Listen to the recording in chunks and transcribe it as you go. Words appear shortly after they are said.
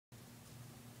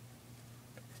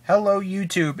Hello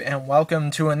YouTube and welcome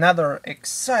to another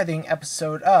exciting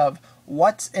episode of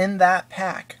What's in That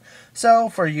Pack. So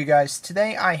for you guys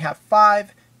today I have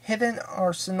 5 Hidden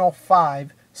Arsenal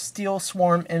 5 Steel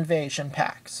Swarm Invasion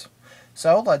packs.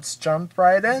 So let's jump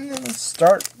right in and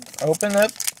start opening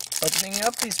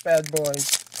up these bad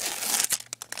boys.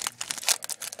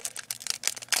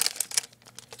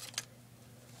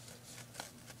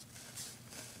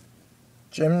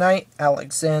 Gem-Knight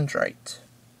Alexandrite.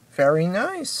 Very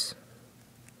nice.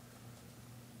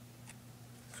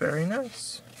 Very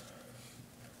nice.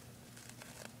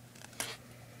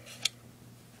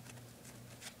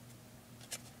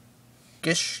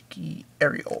 Gishki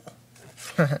Ariel.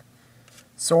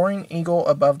 Soaring Eagle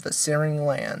Above the Searing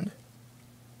Land.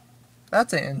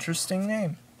 That's an interesting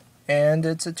name. And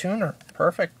it's a tuner.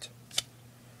 Perfect.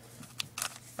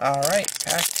 Alright,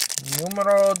 pack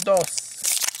numero dos.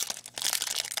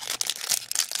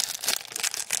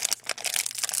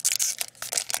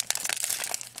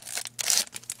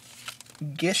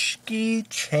 Gishki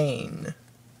Chain.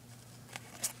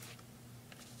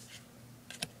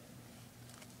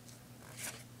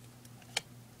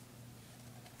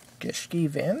 Gishki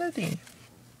Vanity.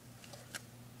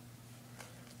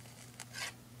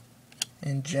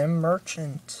 And Gem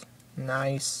Merchant.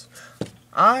 Nice.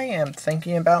 I am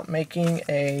thinking about making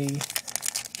a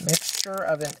mixture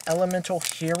of an Elemental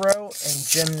Hero and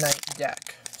Gem Knight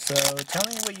deck. So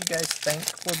tell me what you guys think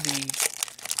would be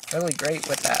really great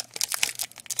with that.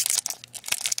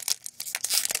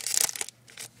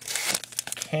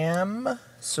 Cam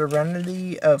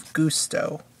Serenity of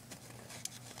Gusto.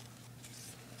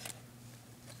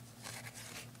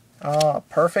 Oh,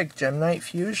 perfect Gem Knight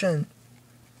Fusion.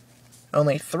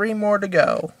 Only 3 more to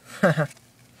go.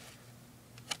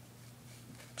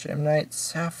 Gem Knight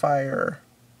Sapphire.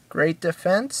 Great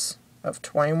defense of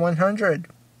 2100.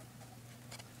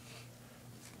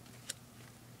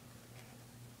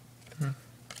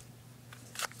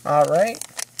 Alright.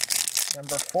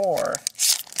 Number 4.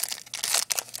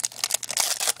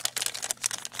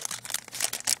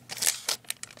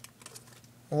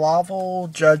 Laval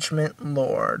Judgment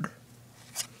Lord.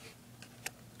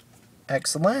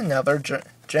 Excellent, another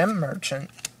Gem Merchant.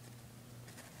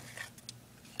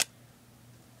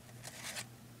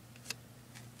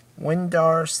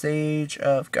 Windar Sage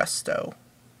of Gusto.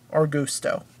 Or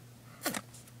Gusto.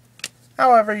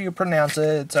 However you pronounce it,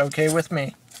 it's okay with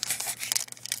me.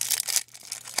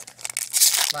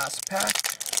 Last pack.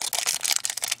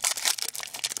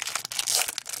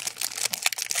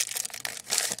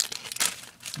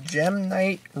 Gem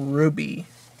Knight Ruby.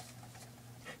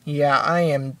 Yeah, I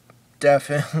am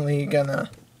definitely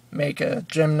gonna make a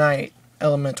Gem Knight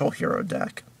Elemental Hero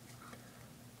deck.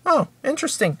 Oh,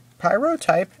 interesting. Pyro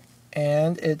type,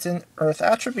 and it's an Earth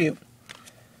attribute.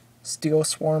 Steel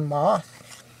Swarm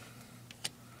Moth.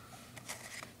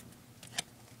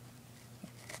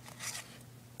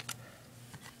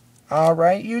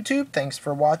 Alright, YouTube, thanks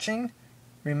for watching.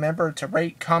 Remember to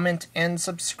rate, comment, and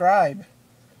subscribe.